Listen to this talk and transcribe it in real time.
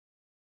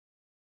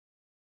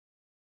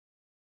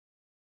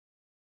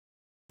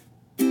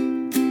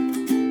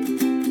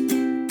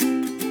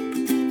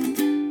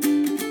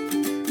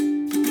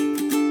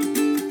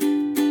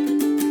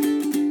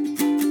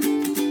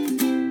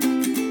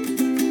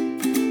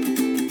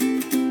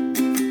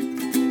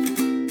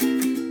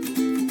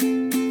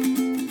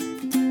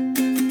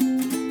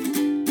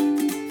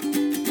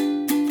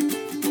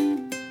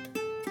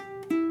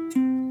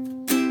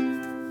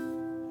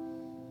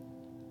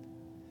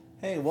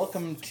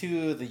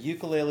to the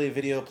Ukulele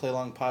Video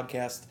Play-Along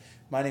Podcast.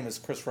 My name is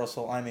Chris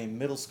Russell. I'm a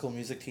middle school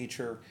music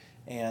teacher,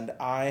 and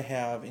I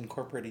have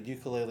incorporated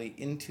ukulele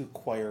into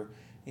choir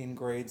in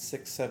grades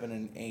 6, 7,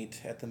 and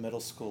 8 at the middle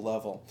school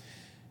level.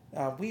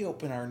 We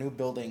open our new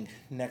building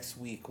next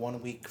week,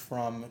 1 week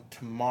from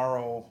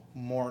tomorrow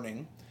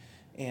morning,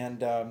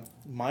 and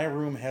my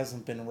room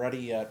hasn't been ready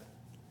yet.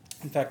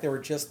 In fact, they were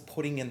just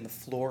putting in the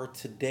floor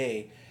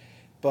today,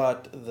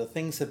 but the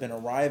things have been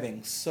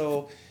arriving.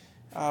 So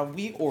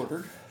we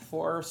ordered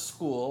for our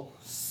school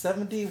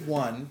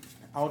 71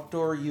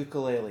 outdoor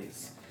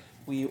ukuleles.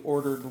 We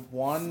ordered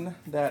one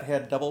that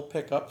had double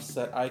pickups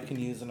that I can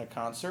use in a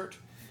concert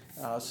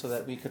so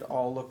that we could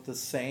all look the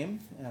same.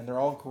 And they're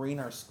all green.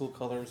 Our school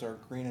colors are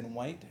green and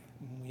white.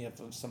 We have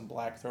some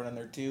black thrown in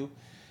there too.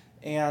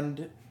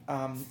 And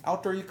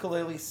Outdoor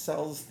Ukulele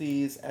sells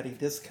these at a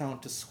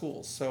discount to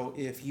schools. So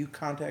if you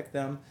contact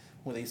them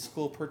with a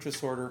school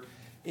purchase order,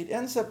 it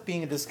ends up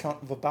being a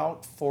discount of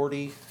about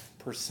 40%.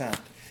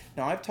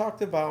 Now, I've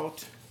talked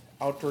about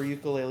outdoor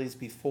ukuleles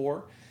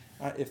before.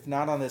 If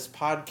not on this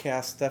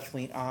podcast,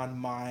 definitely on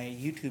my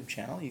YouTube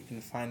channel. You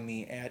can find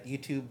me at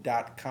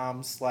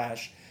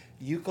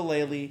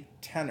youtube.com/ukulele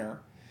tenor.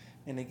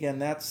 And again,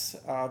 that's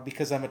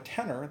because I'm a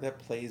tenor that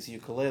plays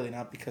ukulele,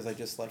 not because I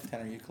just like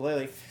tenor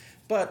ukulele.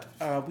 But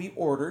we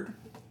ordered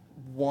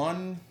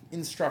one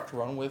instructor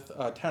one with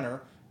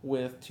tenor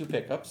with 2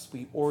 pickups.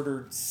 We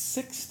ordered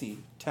 60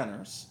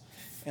 tenors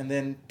and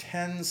then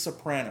 10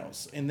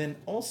 sopranos. And then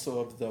also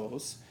of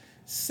those,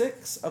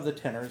 6 of the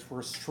tenors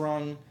were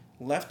strung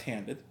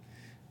left-handed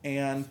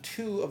and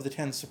 2 of the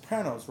 10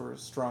 sopranos were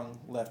strung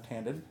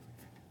left-handed.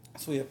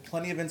 So we have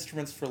plenty of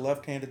instruments for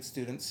left-handed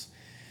students.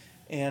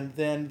 And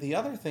then the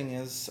other thing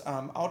is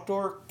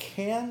Outdoor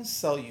can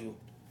sell you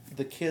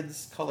the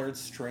kids' colored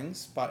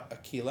strings by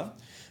Aquila,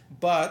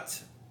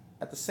 but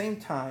at the same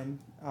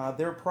time,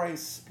 their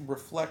price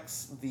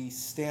reflects the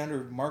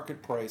standard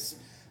market price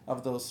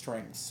of those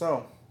strings.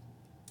 So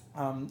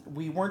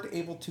we weren't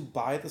able to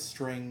buy the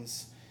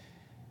strings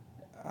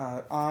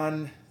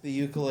on the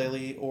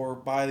ukulele or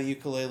buy the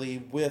ukulele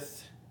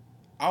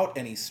without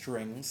any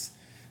strings.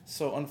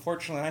 So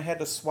unfortunately, I had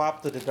to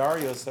swap the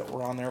D'Addarios that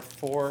were on there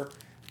for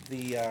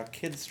the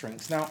kid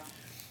strings. Now,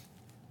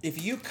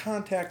 if you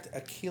contact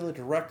Aquila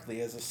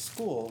directly as a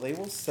school, they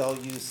will sell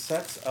you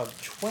sets of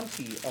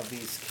 20 of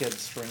these kid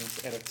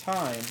strings at a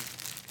time.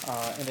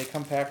 And they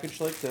come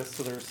packaged like this,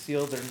 so they're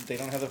sealed. They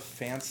don't have the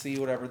fancy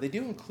whatever. They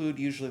do include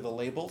usually the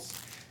labels.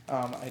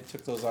 I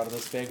took those out of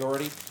this bag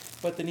already.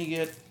 But then you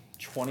get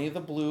 20 of the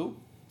blue,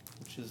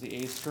 which is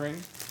the A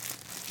string,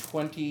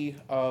 20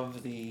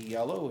 of the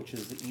yellow, which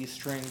is the E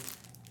string,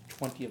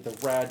 20 of the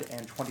red,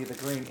 and 20 of the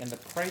green. And the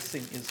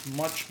pricing is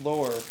much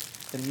lower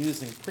than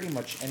using pretty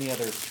much any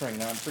other string.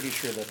 Now, I'm pretty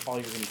sure that all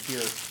you're going to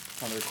hear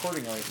on the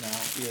recording right now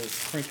is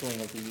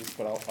crinkling of these,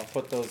 but I'll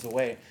put those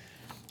away.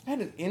 I had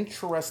an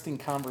interesting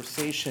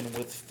conversation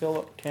with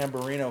Philip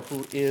Tamburino,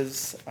 who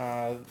is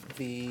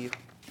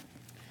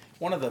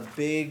one of the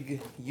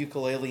big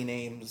ukulele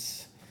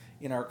names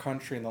in our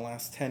country in the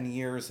last 10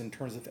 years in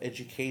terms of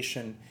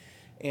education.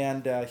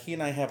 And he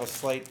and I have a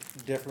slight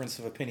difference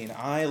of opinion.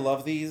 I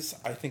love these.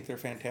 I think they're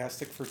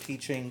fantastic for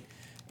teaching,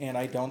 and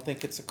I don't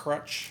think it's a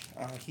crutch.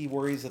 He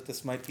worries that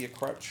this might be a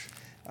crutch.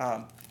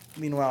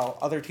 Meanwhile,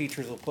 other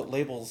teachers will put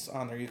labels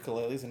on their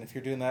ukuleles, and if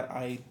you're doing that,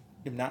 I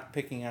am not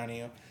picking on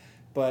you.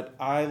 But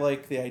I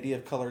like the idea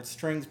of colored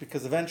strings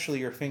because eventually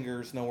your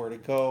fingers know where to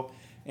go.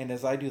 And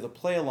as I do the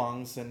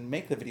play-alongs and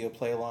make the video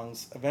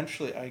play-alongs,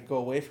 eventually I go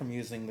away from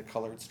using the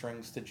colored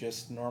strings to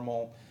just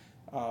normal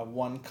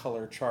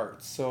one-color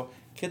charts. So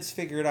kids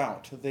figure it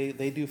out.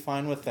 They do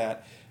fine with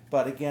that.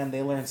 But again,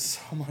 they learn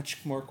so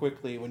much more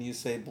quickly when you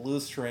say blue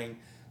string,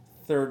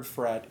 3rd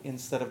fret,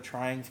 instead of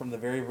trying from the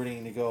very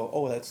beginning to go,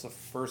 oh, that's the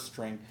 1st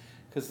string,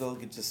 because they'll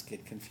just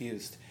get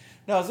confused.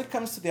 Now, as it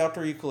comes to the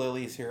outdoor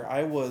ukuleles here,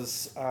 I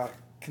was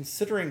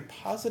considering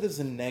positives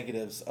and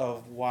negatives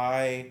of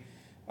why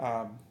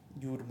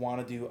you would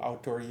want to do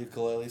outdoor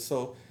ukulele.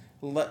 So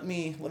let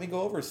me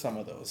go over some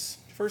of those.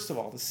 First of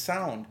all, the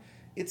sound.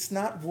 It's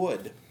not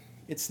wood.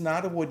 It's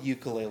not a wood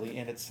ukulele,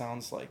 and it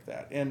sounds like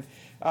that. And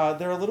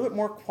they're a little bit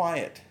more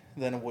quiet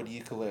than a wood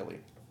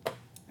ukulele.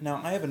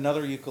 Now, I have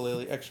another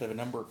ukulele. Actually, I have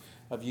a number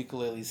of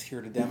ukuleles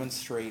here to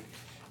demonstrate.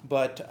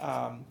 But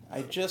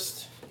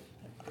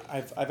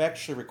I've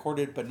actually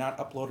recorded but not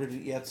uploaded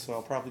it yet, so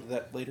I'll probably do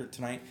that later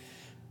tonight.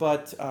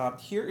 But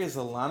here is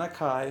a Lana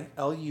Kai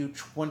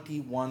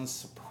LU21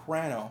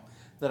 soprano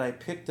that I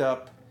picked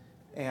up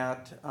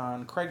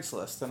on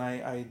Craigslist, and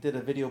I did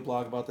a video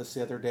blog about this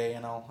the other day,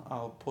 and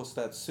I'll post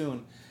that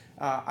soon.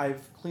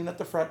 I've cleaned up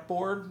the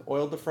fretboard,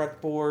 oiled the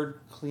fretboard,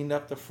 cleaned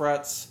up the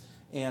frets,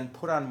 and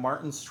put on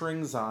Martin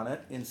strings on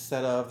it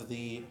instead of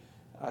the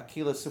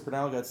Aquila Super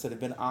Nylguts that have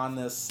been on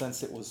this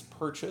since it was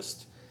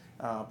purchased,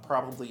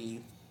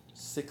 probably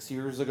 6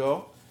 years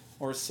ago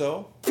or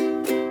so,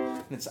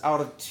 and it's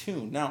out of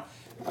tune. Now,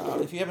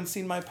 if you haven't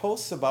seen my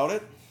posts about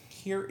it,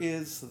 here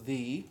is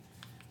the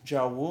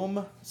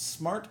Jawum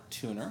Smart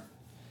Tuner,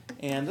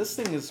 and this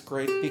thing is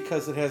great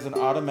because it has an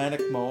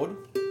automatic mode,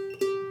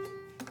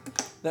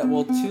 that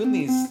will tune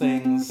these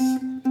things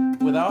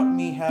without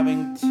me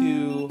having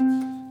to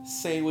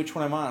say which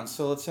one I'm on.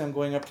 So let's say I'm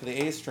going up to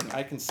the A string.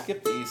 I can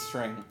skip the E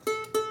string.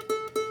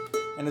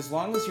 And as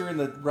long as you're in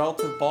the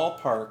relative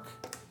ballpark,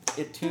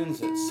 it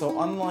tunes it.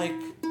 So unlike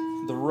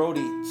the Rode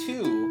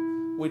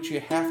 2, which you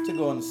have to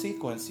go in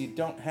sequence, you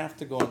don't have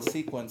to go in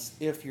sequence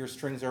if your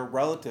strings are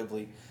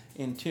relatively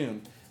in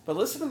tune. But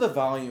listen to the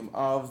volume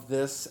of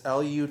this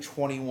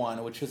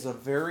LU21, which is a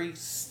very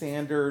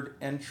standard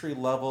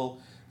entry-level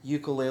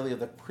ukulele of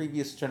the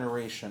previous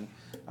generation.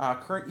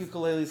 Current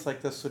ukuleles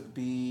like this would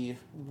be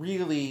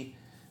really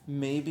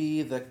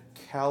maybe the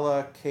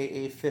Kala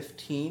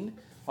KA15,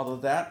 although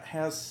that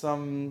has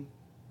some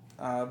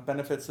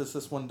benefits as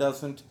this one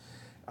doesn't.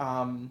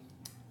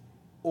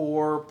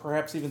 Or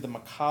perhaps even the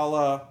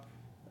Macala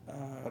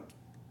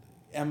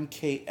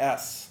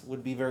MKS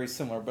would be very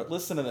similar. But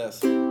listen to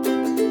this.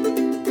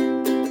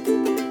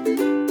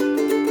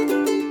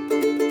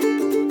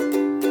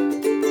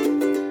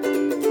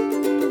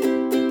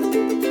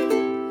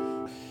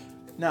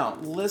 Now,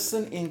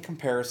 listen in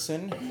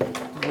comparison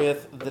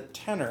with the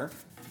tenor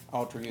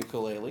alto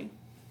ukulele.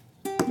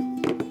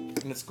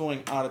 And it's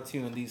going out of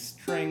tune. These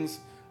strings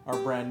are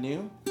brand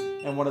new.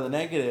 And one of the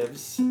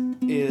negatives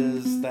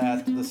is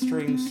that the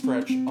strings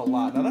stretch a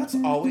lot. Now, that's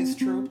always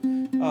true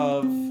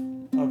of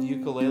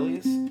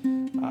ukuleles.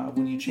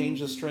 When you change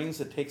the strings,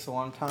 it takes a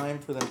long time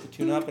for them to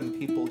tune up, and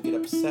people get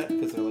upset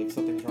because they're like,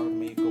 something's wrong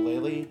with my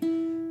ukulele.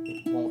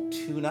 It won't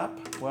tune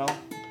up. Well,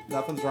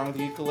 nothing's wrong with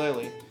the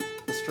ukulele.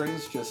 The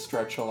strings just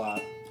stretch a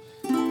lot.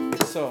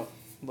 So,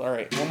 all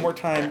right, one more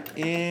time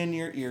in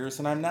your ears,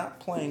 and I'm not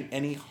playing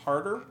any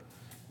harder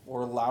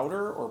or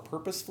louder or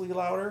purposefully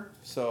louder.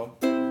 So,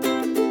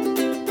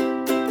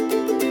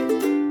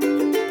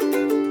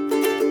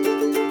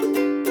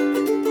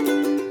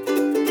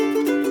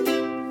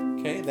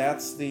 okay,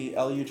 that's the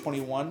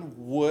LU21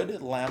 wood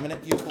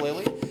laminate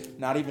ukulele.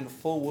 Not even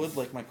full wood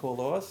like my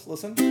Koloas.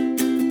 Listen.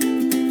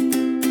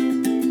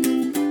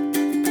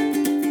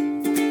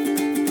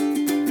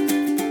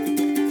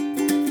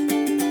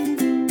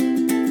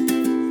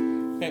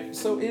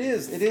 So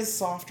it is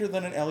softer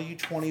than an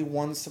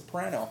LU21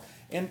 soprano,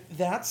 and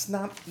that's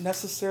not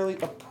necessarily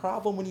a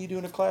problem when you do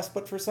in a class,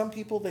 but for some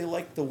people they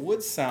like the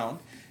wood sound,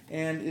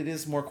 and it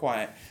is more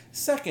quiet.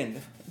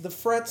 Second, the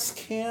frets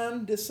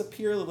can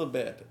disappear a little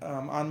bit.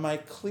 On my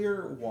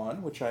clear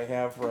one, which I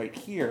have right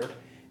here,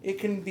 it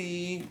can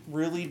be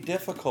really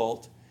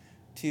difficult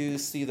to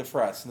see the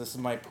frets. And this is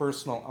my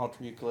personal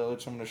alto ukulele,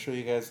 which I'm going to show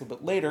you guys a little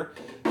bit later,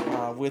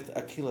 with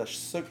Aquila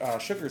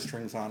sugar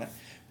strings on it.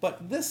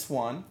 But this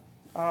one,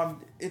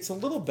 it's a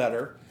little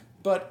better,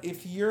 but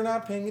if you're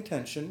not paying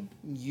attention,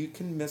 you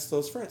can miss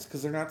those frets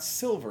because they're not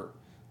silver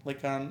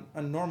like on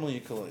a normal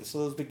ukulele. So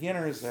those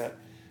beginners that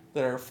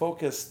are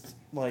focused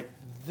like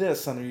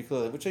this on their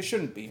ukulele, which they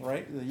shouldn't be,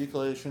 right? The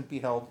ukulele shouldn't be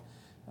held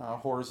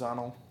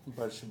horizontal,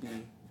 but it should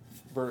be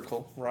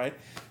vertical, right?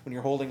 When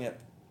you're holding it,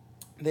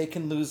 they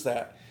can lose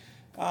that.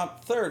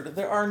 Third,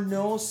 there are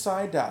no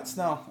side dots.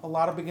 Now, a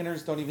lot of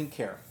beginners don't even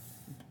care,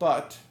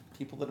 but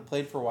people that have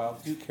played for a while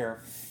do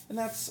care. And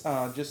that's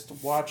just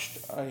watched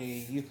a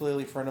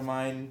ukulele friend of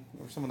mine,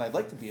 or someone I'd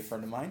like to be a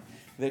friend of mine,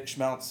 Vic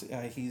Schmeltz.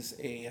 He's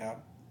a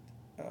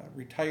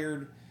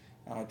retired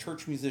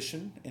church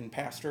musician and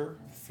pastor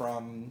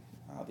from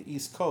the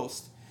East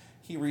Coast.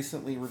 He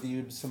recently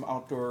reviewed some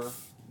outdoor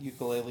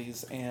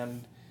ukuleles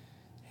and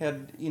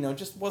had,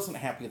 just wasn't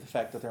happy with the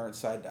fact that there aren't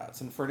side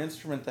dots. And for an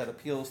instrument that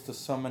appeals to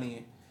so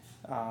many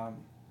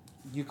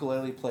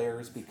ukulele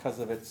players because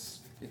of its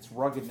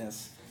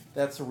ruggedness,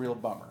 that's a real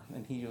bummer.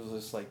 And he was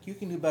just like, you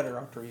can do better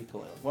outdoor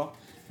ukulele. Well,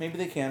 maybe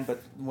they can,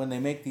 but when they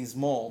make these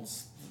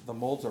molds, the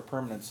molds are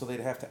permanent, so they'd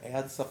have to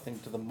add something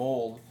to the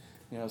mold,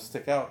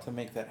 stick out to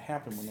make that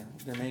happen when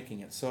they're making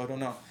it. So I don't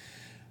know.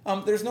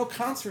 There's no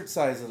concert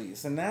size of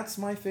these, and that's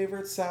my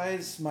favorite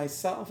size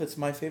myself. It's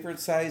my favorite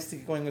size to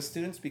get going with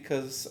students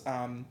because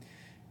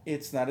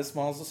it's not as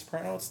small as a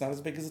soprano, it's not as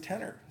big as a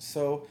tenor.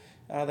 So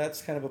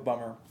that's kind of a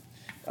bummer.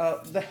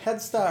 The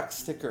headstock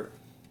sticker.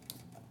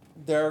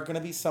 There are going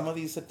to be some of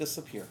these that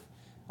disappear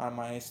on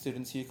my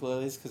students'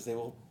 ukuleles because they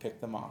will pick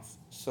them off.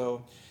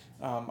 So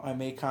I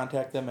may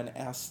contact them and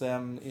ask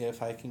them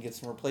if I can get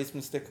some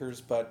replacement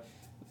stickers, but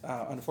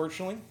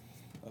unfortunately,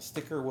 a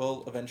sticker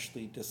will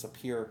eventually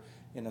disappear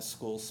in a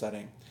school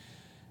setting.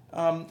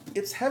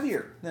 It's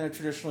heavier than a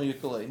traditional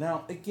ukulele.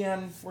 Now,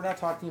 again, we're not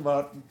talking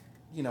about,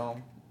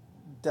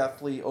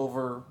 deathly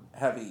over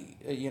heavy.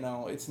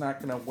 It's not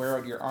going to wear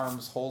out your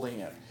arms holding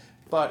it.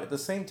 But at the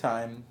same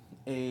time,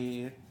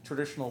 a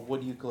traditional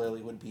wood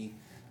ukulele would be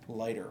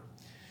lighter.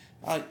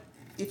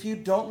 If you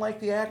don't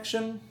like the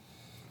action,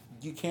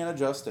 you can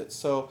adjust it.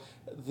 So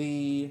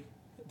the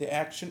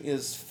action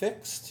is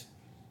fixed.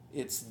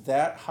 It's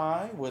that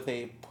high with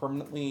a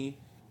permanently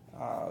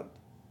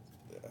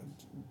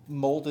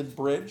molded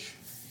bridge,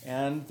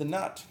 and the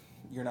nut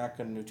you're not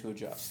going to need to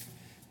adjust.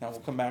 Now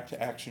we'll come back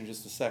to action in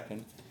just a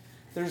second.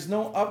 There's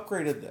no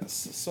upgrade of this.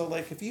 So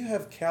if you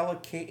have Kala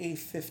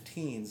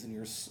KA15s in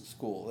your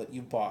school that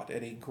you bought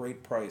at a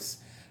great price,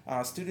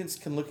 Students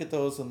can look at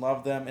those and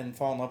love them and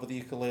fall in love with the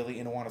ukulele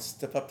and want to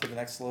step up to the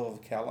next level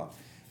of Kala.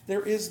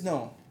 There is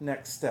no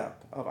next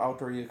step of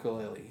outdoor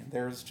ukulele.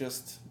 There's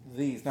just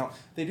these. Now,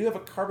 they do have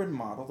a carbon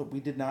model that we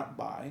did not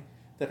buy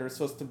that are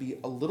supposed to be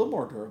a little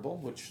more durable,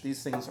 which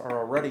these things are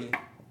already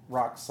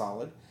rock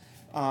solid,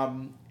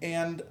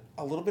 and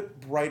a little bit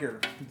brighter,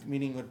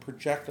 meaning would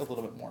project a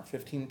little bit more,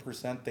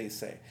 15% they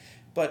say.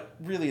 But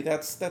really,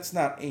 that's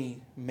not a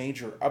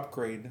major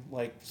upgrade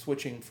like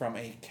switching from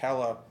a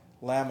Kala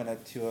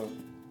laminate to a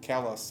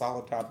Kala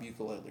solid top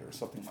ukulele or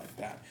something like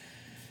that.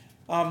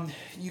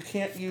 You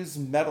can't use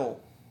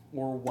metal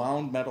or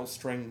wound metal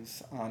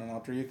strings on an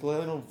outdoor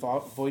ukulele.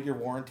 It'll void your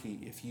warranty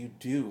if you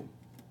do.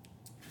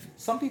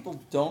 Some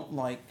people don't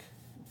like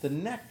the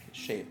neck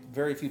shape.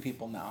 Very few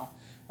people now.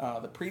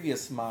 The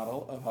previous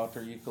model of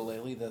outdoor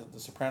ukulele, the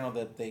soprano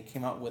that they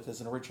came out with as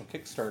an original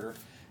Kickstarter,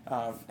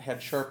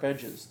 had sharp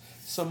edges.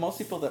 So most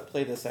people that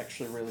play this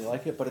actually really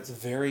like it, but it's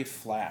very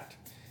flat.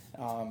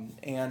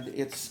 And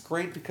it's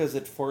great because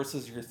it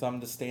forces your thumb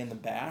to stay in the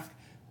back,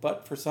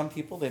 but for some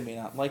people they may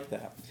not like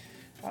that.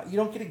 You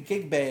don't get a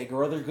gig bag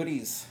or other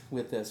goodies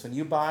with this. When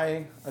you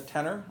buy a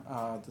tenor,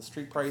 the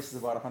street price is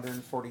about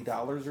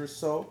 $140 or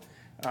so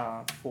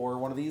for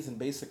one of these, and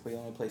basically the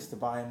only place to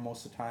buy them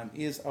most of the time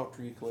is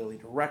Outdoor Ukulele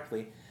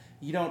directly.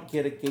 You don't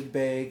get a gig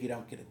bag, you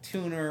don't get a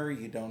tuner,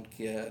 you don't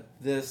get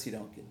this, you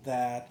don't get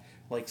that,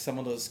 like some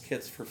of those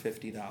kits for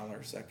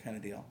 $50, that kind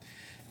of deal.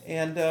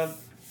 And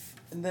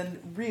then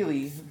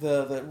really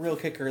the real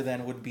kicker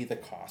then would be the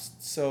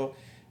cost. So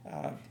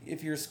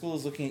if your school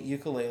is looking at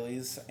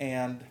ukuleles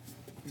and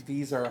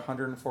these are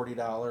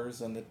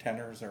 $140 and the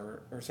tenors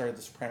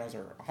the sopranos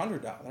are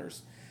 $100,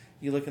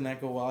 you look and that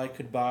go, well, I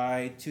could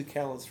buy 2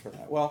 Kalas for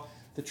that. Well,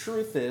 the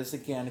truth is,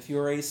 again, if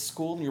you're a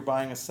school and you're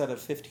buying a set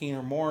of 15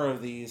 or more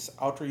of these,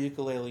 Outdoor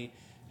Ukulele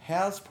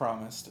has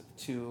promised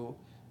to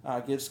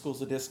give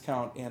schools a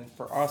discount, and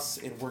for us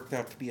it worked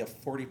out to be a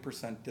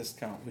 40%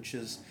 discount, which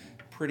is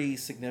pretty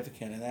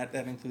significant, and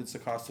that includes the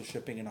cost of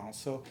shipping and all.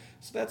 So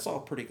that's all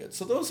pretty good.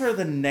 So those are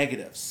the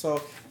negatives.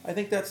 So I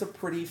think that's a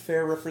pretty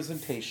fair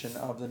representation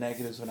of the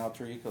negatives of an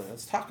outdoor ukulele.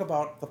 Let's talk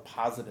about the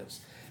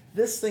positives.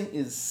 This thing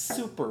is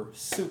super,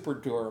 super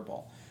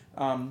durable.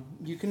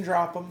 You can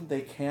drop them,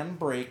 they can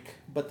break,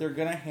 but they're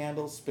going to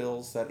handle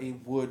spills that a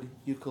wood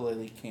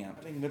ukulele can't.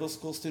 I think middle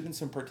school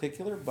students in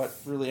particular, but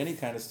really any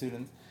kind of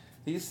student,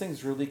 these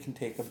things really can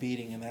take a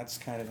beating, and that's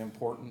kind of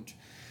important.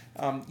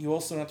 You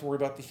also don't have to worry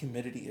about the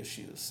humidity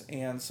issues.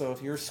 And so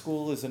if your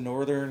school is a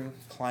northern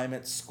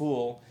climate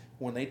school,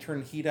 when they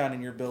turn heat on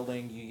in your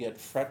building, you get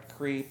fret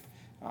creep,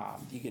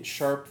 you get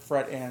sharp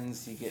fret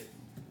ends, you get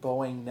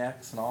bowing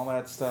necks and all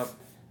that stuff.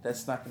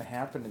 That's not going to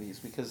happen to these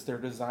because they're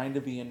designed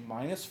to be in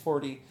minus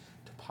 40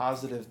 to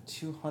positive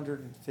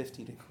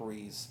 250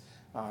 degrees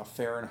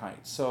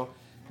Fahrenheit. So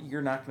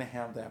you're not going to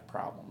have that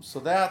problem. So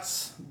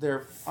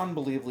they're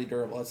unbelievably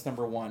durable. That's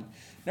number one.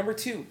 Number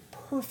two,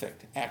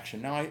 perfect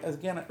action. Now,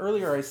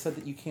 earlier I said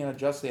that you can't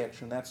adjust the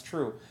action. That's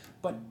true.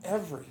 But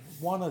every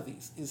one of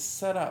these is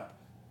set up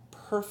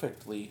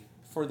perfectly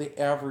for the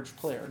average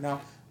player.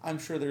 Now, I'm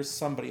sure there's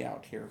somebody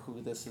out here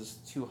who this is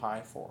too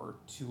high for or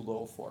too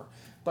low for.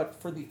 But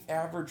for the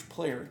average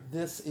player,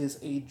 this is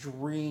a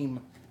dream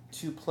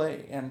to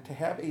play. And to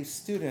have a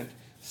student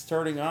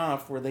starting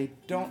off where they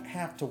don't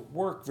have to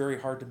work very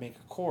hard to make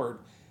a chord,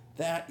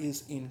 that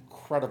is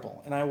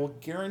incredible. And I will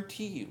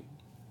guarantee you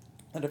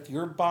that if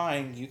you're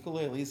buying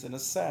ukuleles in a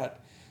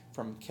set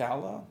from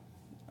Kala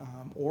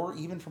or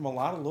even from a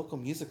lot of local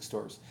music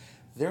stores,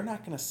 they're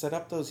not going to set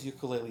up those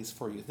ukuleles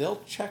for you.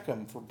 They'll check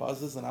them for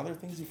buzzes and other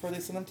things before they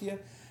send them to you,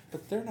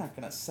 but they're not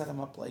going to set them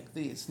up like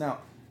these. Now,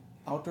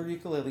 Outdoor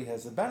Ukulele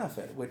has a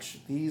benefit, which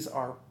these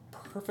are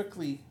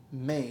perfectly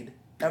made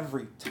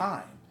every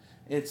time.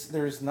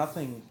 There's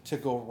nothing to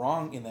go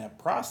wrong in that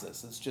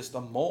process. It's just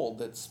a mold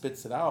that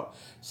spits it out.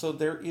 So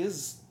there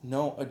is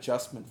no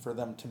adjustment for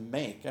them to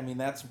make. I mean,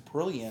 that's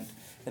brilliant,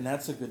 and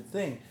that's a good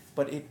thing,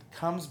 but it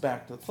comes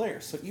back to the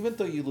player. So even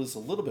though you lose a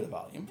little bit of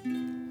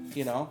volume,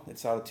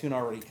 it's out of tune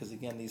already because,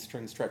 again, these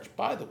strings stretch.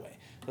 By the way,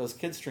 those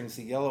kid strings,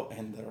 the yellow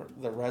and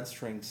the red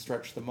strings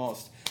stretch the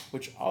most,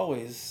 which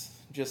always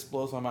just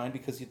blows my mind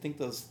because you'd think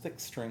those thick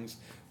strings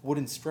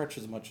wouldn't stretch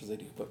as much as they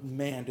do, but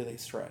man, do they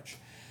stretch.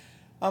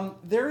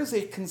 There is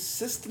a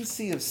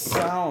consistency of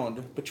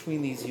sound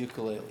between these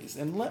ukuleles,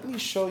 and let me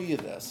show you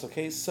this,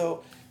 okay?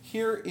 So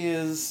here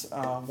is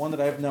one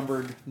that I've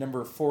numbered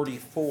number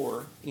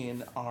 44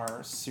 in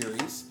our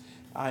series.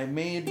 I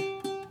made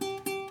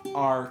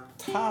our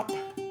top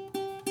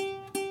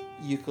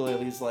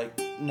ukuleles like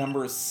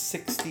numbers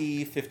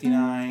 60,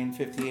 59,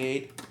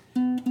 58,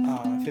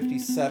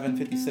 57,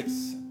 56,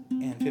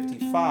 and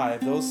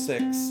 55. Those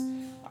 6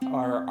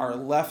 are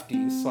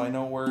lefties, so I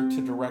know where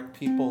to direct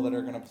people that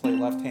are going to play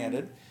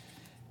left-handed.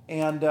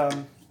 And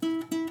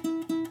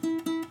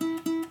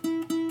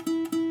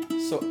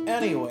so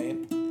anyway,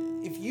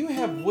 if you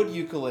have wood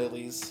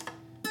ukuleles,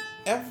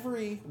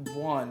 every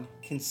one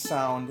can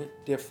sound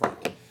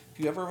different. If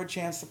you ever have a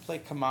chance to play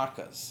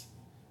kamakas,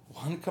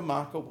 One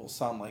Kamaka will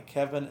sound like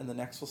heaven, and the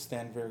next will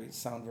sound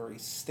very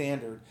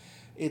standard.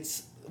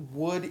 It's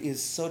wood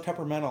is so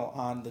temperamental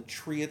on the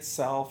tree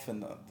itself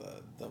and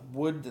the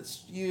wood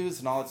that's used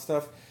and all that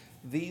stuff.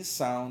 These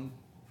sound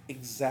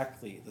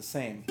exactly the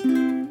same.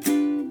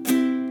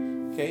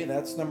 Okay,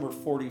 that's number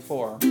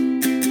 44.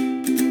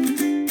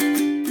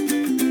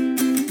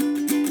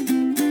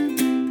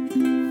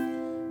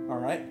 All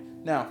right,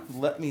 now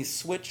let me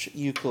switch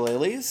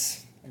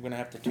ukuleles. I'm going to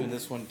have to tune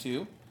this one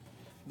too.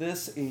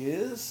 This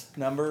is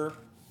number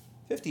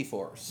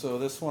 54. So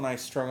this one I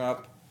strung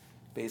up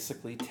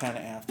basically 10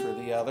 after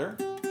the other.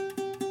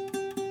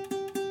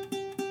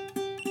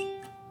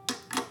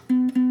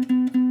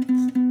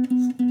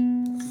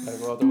 Gotta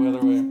go out the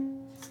other way.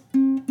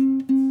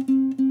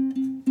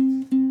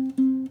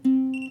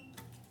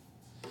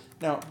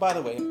 Now, by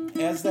the way,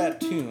 as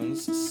that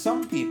tunes,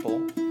 some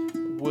people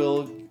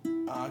will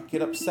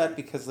get upset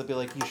because they'll be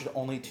like, you should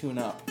only tune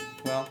up.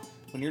 Well,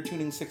 when you're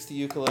tuning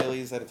 60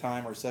 ukuleles at a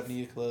time or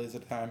 70 ukuleles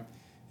at a time,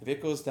 if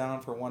it goes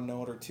down for one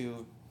note or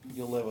two,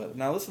 you'll live with it.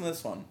 Now listen to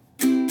this one.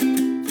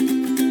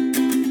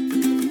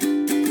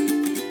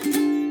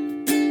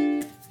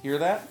 Hear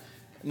that?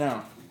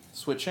 Now,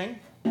 switching.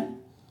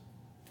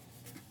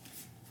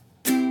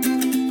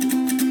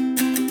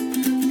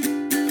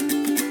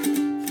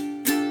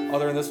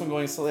 Other than this one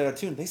going slightly out of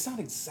tune, they sound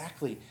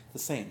exactly the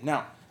same.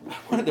 Now, I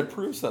wanted to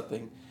prove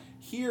something.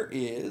 Here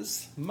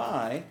is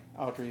my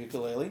outer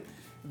ukulele.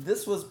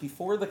 This was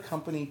before the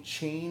company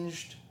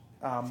changed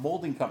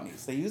molding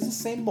companies. They use the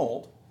same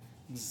mold,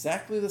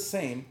 exactly the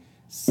same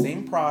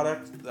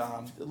product,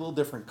 a little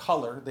different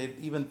color. They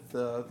even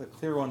the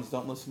clear ones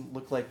don't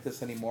look like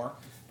this anymore.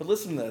 But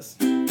listen to this.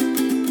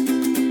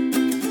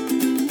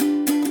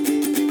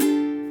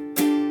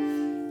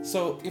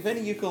 So if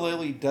any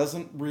ukulele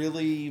doesn't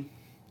really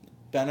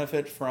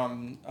benefit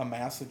from a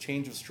massive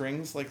change of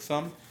strings like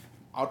some,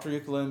 outer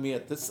ukulele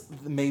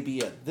may be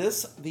it.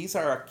 These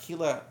are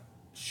Aquila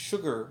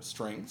sugar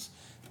strings,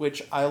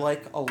 which I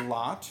like a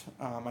lot.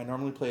 I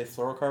normally play a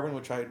fluorocarbon,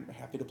 which I'm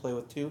happy to play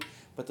with too,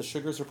 but the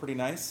sugars are pretty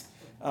nice.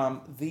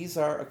 These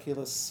are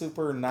Aquila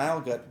Super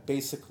Nile Gut,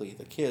 basically,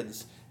 the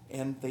kids,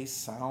 and they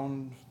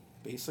sound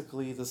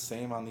basically the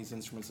same on these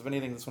instruments. If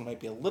anything, this one might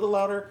be a little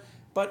louder,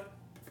 but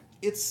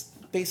it's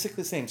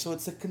basically the same. So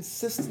it's a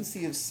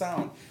consistency of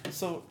sound.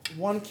 So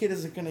one kid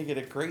isn't going to get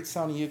a great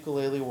sounding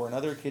ukulele where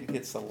another kid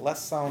gets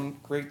a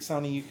great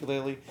sounding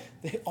ukulele.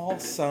 They all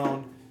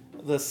sound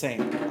the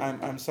same.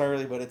 I'm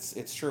sorry, but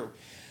it's true.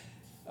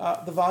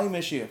 The volume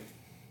issue.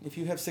 If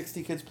you have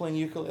 60 kids playing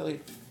ukulele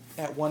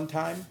at one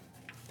time,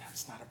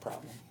 that's not a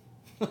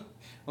problem.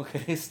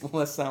 Okay, so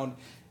less sound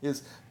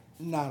is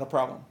not a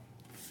problem.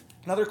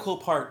 Another cool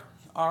part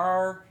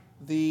are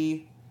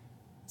the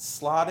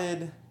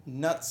slotted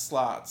nut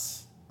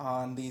slots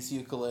on these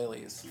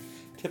ukuleles.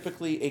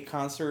 Typically, a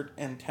concert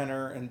and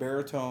tenor and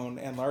baritone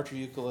and larger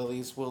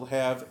ukuleles will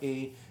have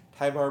a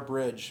tie bar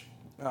bridge.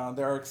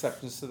 There are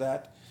exceptions to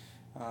that.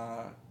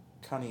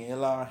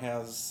 Kaniela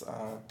has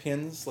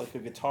pins like a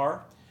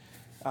guitar,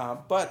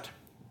 but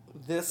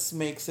this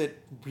makes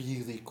it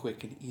really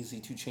quick and easy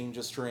to change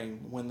a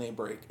string when they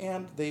break,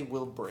 and they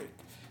will break.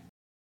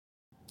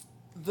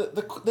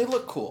 They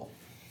look cool.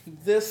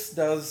 This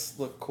does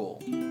look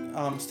cool.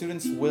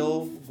 Students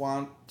will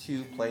want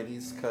to play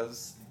these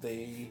because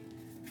they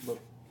look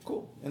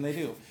cool, and they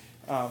do.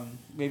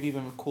 Maybe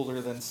even cooler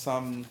than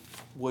some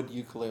wood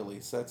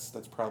ukuleles.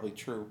 That's probably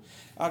true.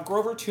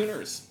 Grover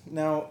tuners.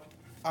 Now,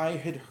 I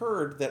had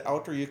heard that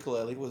Outdoor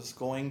Ukulele was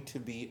going to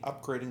be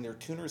upgrading their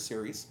tuner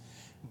series,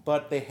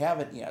 but they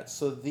haven't yet.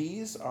 So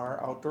these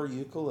are Outdoor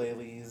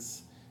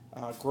Ukulele's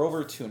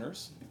Grover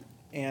tuners,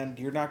 and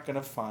you're not going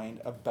to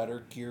find a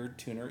better geared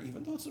tuner,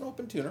 even though it's an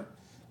open tuner.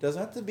 Doesn't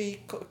have to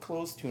be a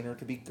closed tuner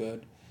to be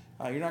good.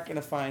 You're not going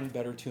to find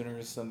better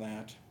tuners than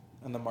that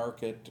on the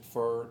market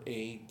for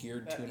a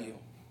geared tuner.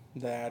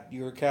 That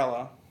your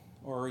Kala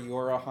or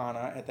your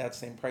Ahana at that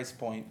same price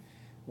point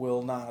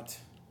will not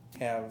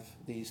have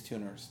these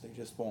tuners. They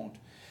just won't.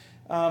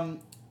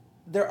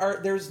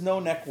 There's no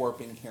neck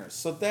warping here,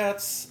 so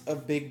that's a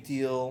big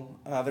deal.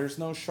 There's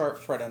no sharp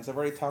fret ends. I've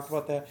already talked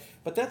about that,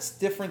 but that's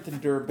different than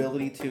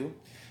durability too.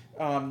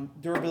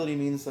 Durability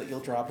means that you'll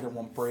drop it, it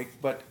won't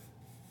break, but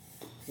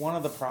one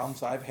of the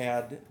problems I've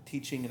had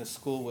teaching in a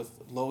school with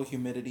low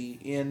humidity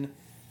in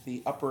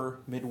the upper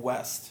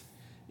Midwest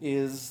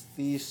is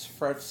these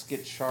frets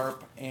get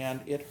sharp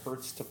and it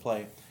hurts to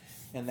play.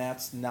 And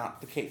that's not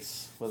the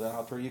case with an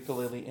outdoor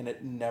ukulele, and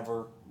it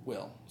never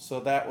will. So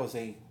that was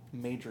a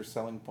major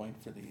selling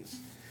point for these.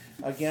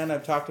 Again,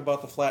 I've talked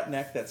about the flat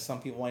neck that some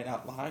people might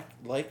not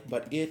like,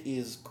 but it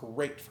is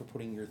great for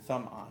putting your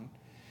thumb on.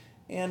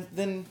 And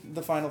then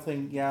the final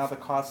thing, yeah, the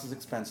cost is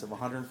expensive,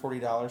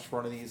 $140 for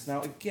one of these.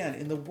 Now, again,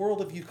 in the world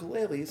of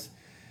ukuleles,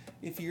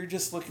 if you're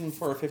just looking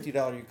for a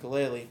 $50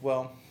 ukulele,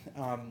 well,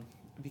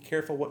 be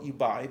careful what you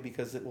buy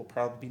because it will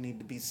probably need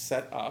to be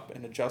set up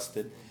and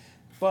adjusted.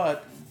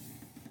 But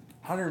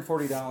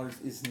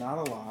 $140 is not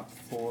a lot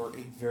for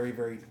a very,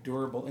 very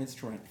durable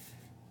instrument.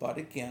 But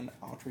again,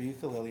 Ultra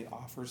Ukulele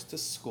offers to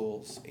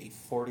schools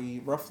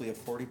roughly a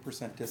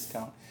 40%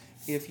 discount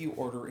if you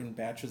order in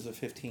batches of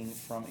 15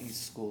 from a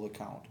school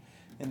account.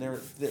 And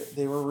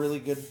they were really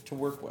good to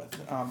work with.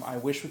 I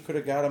wish we could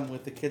have got them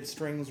with the kids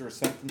strings or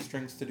sent them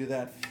strings to do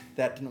that.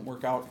 That didn't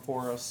work out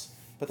for us,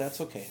 but that's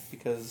okay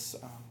because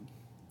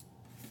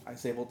I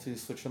was able to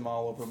switch them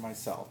all over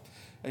myself.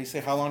 And you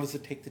say, how long does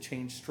it take to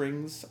change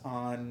strings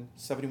on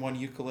 71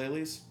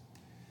 ukuleles?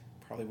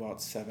 Probably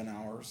about 7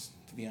 hours,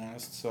 to be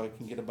honest. So I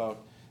can get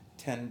about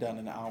 10 done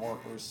an hour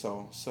or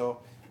so.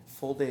 So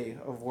full day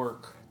of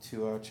work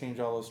to change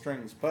all those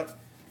strings, but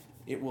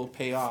it will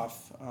pay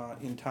off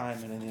in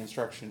time and in the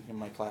instruction in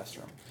my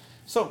classroom.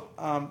 So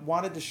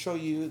wanted to show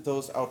you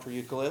those Ultra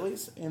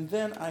ukuleles, and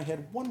then I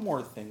had one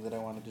more thing that I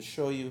wanted to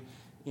show you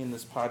in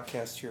this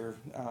podcast here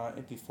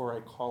before I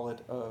call it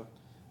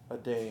a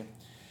day.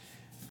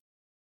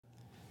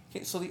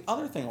 Okay, so the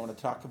other thing I want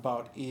to talk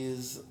about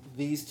is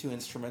these two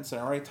instruments,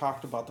 and I already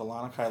talked about the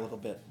Lanikai a little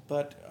bit,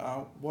 but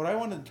what I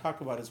wanted to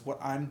talk about is what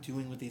I'm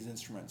doing with these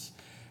instruments.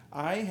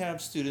 I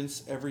have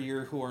students every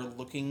year who are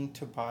looking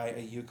to buy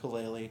a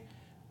ukulele,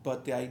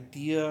 but the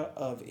idea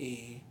of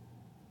a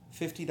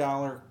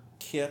 $50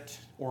 kit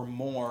or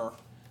more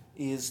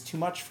is too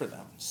much for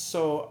them.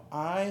 So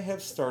I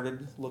have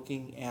started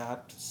looking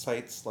at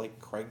sites like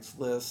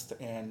Craigslist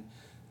and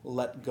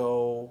Let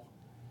Go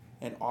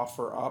and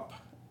OfferUp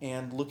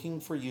and looking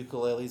for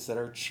ukuleles that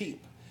are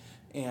cheap.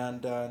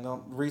 And in the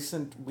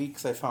recent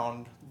weeks I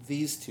found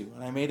these two,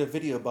 and I made a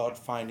video about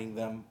finding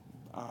them,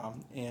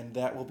 and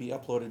that will be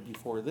uploaded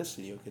before this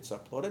video gets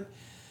uploaded.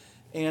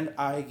 And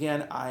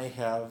I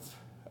have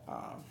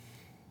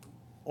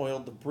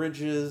oiled the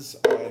bridges,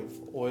 I've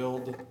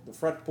oiled the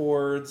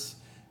fretboards,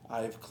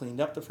 I've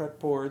cleaned up the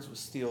fretboards with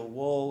steel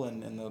wool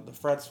and the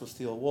frets with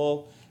steel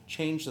wool,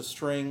 changed the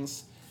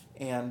strings,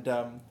 and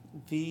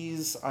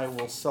these I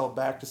will sell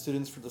back to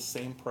students for the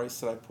same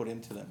price that I put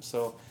into them.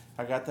 So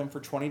I got them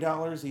for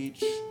 $20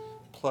 each,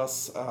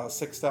 plus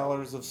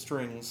 $6 of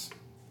strings,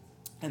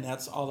 and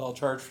that's all I'll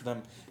charge for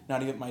them,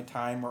 not even my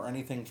time or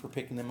anything for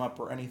picking them up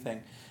or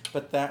anything.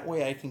 But that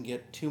way I can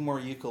get two more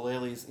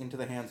ukuleles into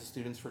the hands of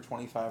students for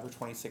 $25 or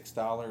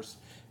 $26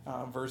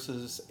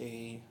 versus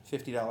a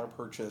 $50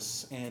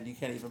 purchase. And you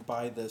can't even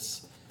buy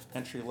this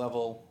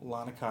entry-level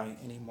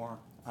Lanikai anymore,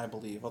 I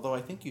believe. Although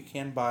I think you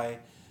can buy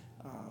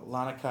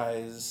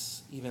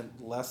Lanikai's even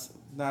less,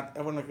 not,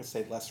 I wouldn't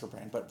say lesser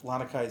brand, but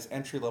Lanikai's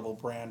entry-level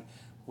brand,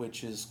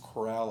 which is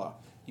Corella.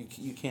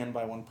 You can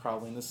buy one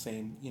probably in the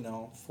same,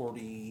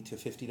 $40 to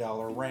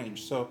 $50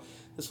 range. So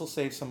this will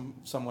save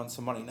someone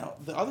some money. Now,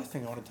 the other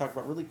thing I want to talk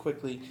about really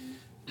quickly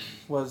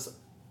was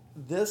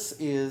this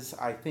is,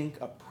 I think,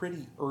 a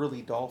pretty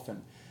early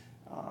Dolphin.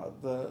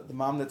 The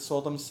mom that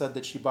sold them said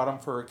that she bought them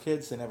for her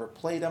kids. They never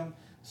played them,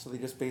 so they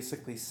just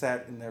basically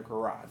sat in their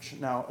garage.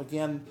 Now,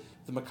 again,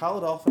 the Macala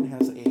Dolphin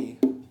has a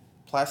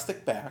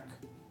plastic back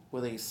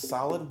with a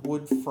solid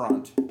wood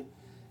front,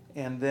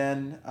 and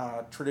then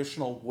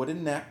traditional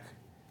wooden neck,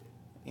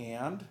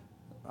 and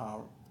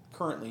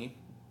currently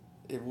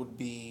it would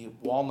be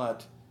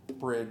walnut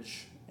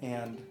bridge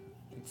and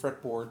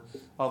fretboard,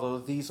 although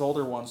these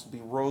older ones will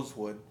be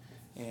rosewood,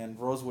 and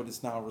rosewood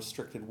is now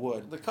restricted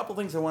wood. The couple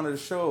things I wanted to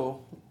show,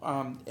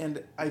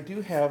 and I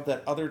do have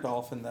that other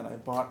Dolphin that I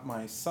bought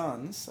my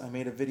sons. I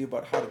made a video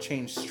about how to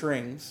change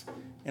strings,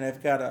 and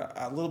I've got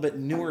a little bit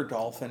newer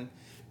Dolphin,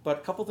 but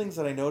a couple things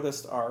that I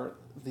noticed are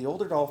the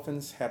older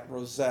Dolphins had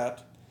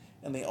rosette,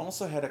 and they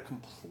also had a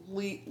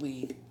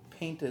completely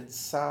painted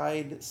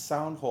side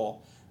sound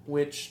hole,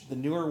 which the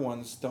newer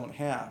ones don't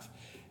have.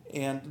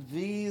 And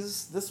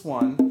this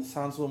one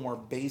sounds a little more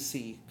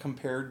bassy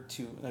compared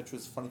to, which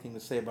was a funny thing to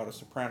say about a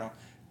soprano,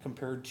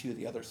 compared to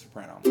the other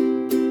soprano.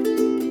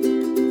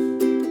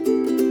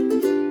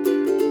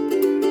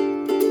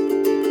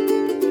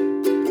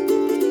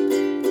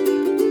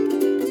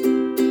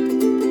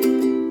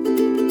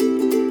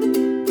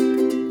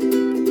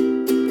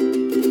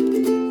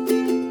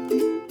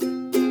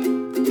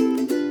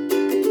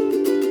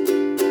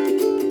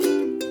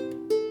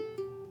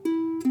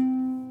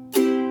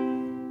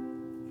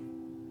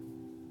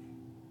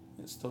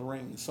 It's still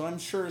ringing. So I'm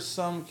sure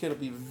some kid will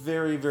be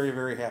very, very,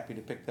 very happy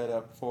to pick that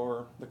up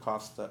for the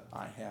cost that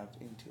I have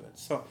into it.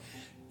 So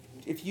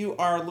if you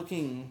are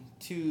looking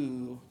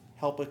to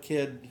help a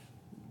kid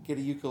get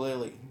a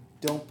ukulele,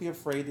 don't be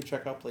afraid to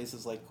check out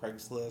places like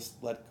Craigslist,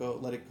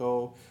 Let It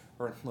Go,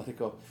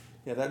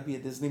 Yeah, that'd be a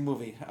Disney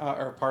movie,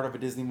 or part of a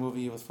Disney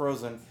movie with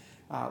Frozen.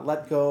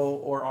 Let Go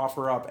or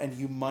OfferUp, and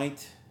you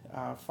might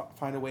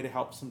find a way to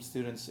help some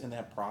students in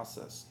that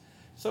process.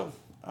 So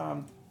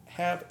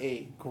have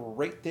a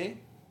great day,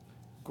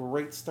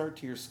 great start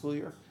to your school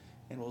year,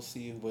 and we'll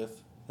see you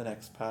with the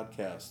next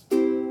podcast.